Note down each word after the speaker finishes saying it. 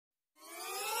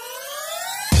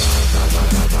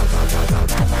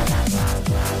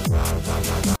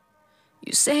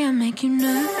You say I make you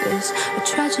nervous, a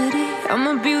tragedy, I'm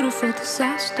a beautiful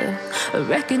disaster, a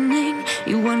reckoning,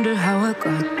 you wonder how I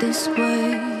got this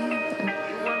way.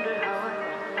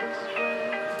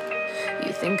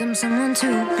 You think I'm someone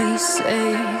to be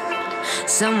saved,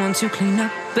 someone to clean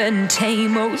up and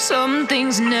tame. Oh, some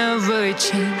things never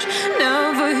change,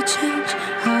 never change.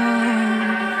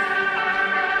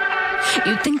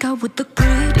 You think I would look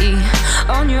pretty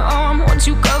on your arm once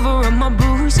you cover up my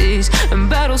bruises and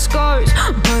battle scars,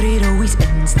 but it always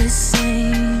ends the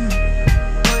same.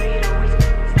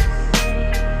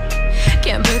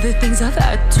 Can't bear the things I've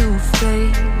had to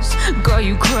face, got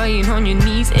you crying on your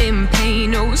knees in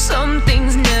pain. Oh, some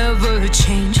things never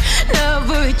change,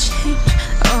 never change.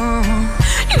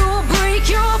 You'll break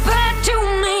your back to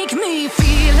make me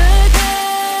feel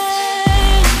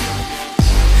again,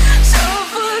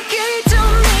 suffocate to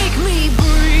make me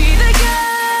breathe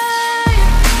again,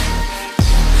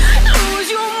 lose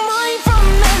your mind from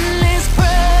endless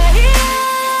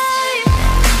pain.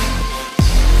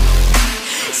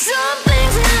 Some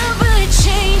things never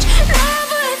change,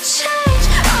 never change.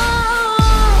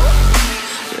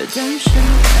 Redemption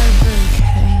never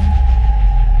came.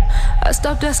 I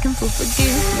stopped asking for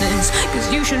forgiveness, cause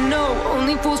you should know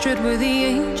only fools tread where the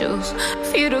angels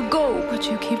fear to go, but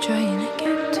you keep trying to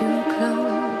get too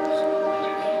close.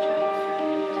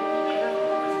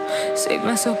 Save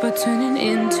myself by turning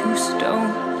into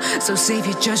stone, so save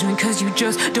your judgment cause you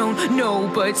just don't know.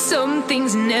 But some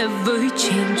things never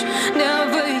change,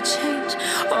 never change.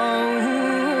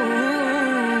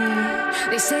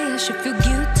 They say I should feel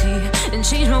guilty and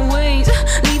change my ways,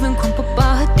 leaving crumpled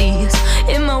bodies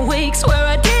in my wake. Swear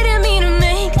I didn't mean to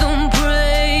make them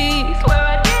break, swear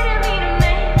I didn't mean to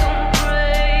make them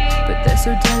break. But they're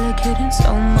so delicate and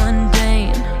so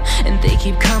mundane, and they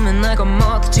keep coming like a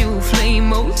moth to a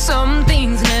flame. Oh, some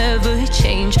things never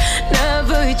change,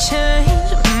 never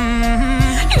change.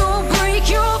 You'll break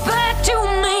your back to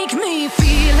make me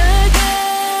feel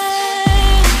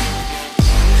again,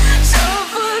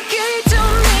 suffocate to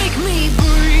make me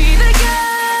breathe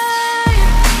again,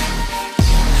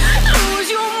 lose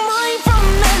your mind from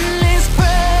endless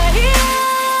pain.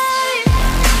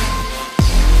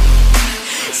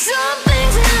 Some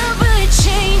things never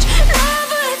change,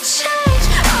 never change.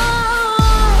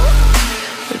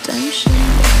 Redemption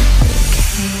never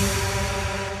came.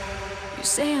 You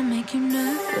say I make you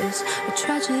nervous, a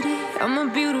tragedy, I'm a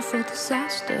beautiful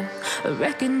disaster, a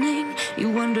reckoning, you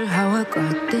wonder how I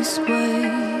got this way.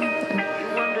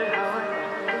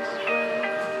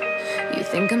 You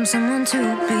think I'm someone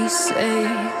to be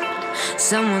saved,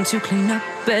 someone to clean up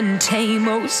and tame.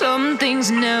 Oh, some things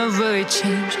never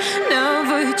change,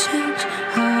 never change.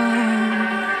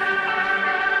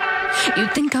 You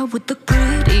think I would look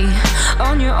pretty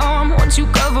on your arm once you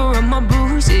cover up my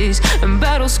bruises and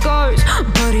battle scars,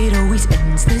 but it always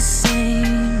ends the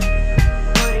same.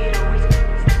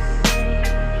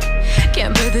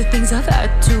 Can't bear the things I've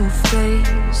had to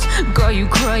face, got you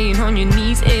crying on your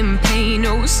knees in pain.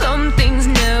 Oh, some things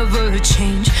never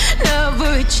change,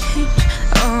 never change.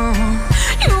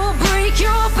 You'll break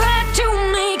your back to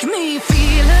make me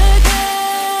feel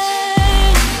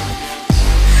again,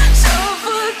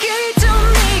 suffocate to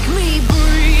make me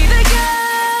breathe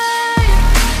again,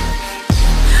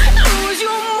 lose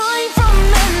your mind from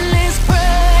endless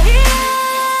pain.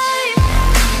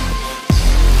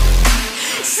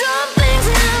 Some things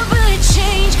never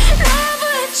change,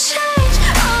 never change.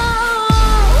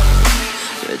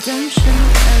 Redemption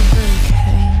never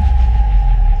came.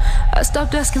 I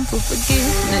stopped asking for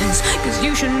forgiveness, cause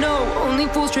you should know only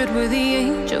fools tread where the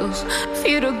angels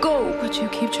fear to go, but you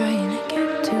keep trying to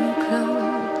get too close.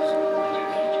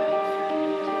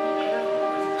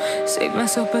 Save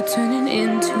myself by turning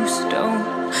into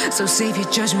stone, so save your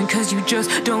judgment cause you just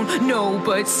don't know.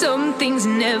 But some things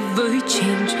never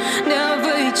change,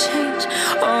 never change.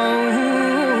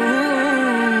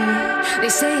 They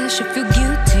say I should feel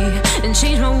guilty and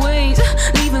change my ways,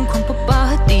 leaving crumpled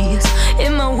bodies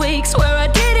in my wake. Swear I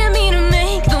didn't mean to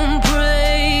make them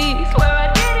break, swear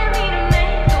I didn't mean to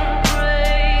make them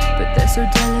break. But they're so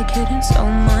delicate and so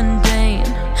mundane,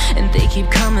 and they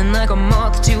keep coming like a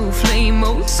moth to a flame.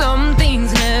 Oh, some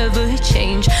things never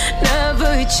change,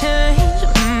 never change.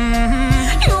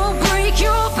 You'll break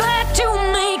your back to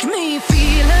make me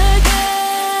feel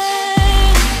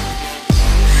again,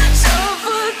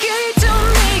 suffocate to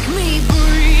make me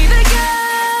breathe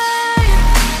again,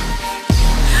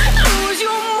 lose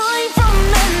your mind from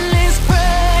endless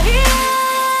pain.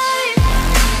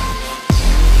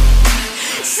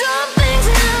 Some things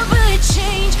never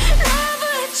change,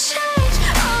 never change.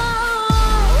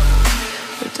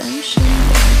 ocean.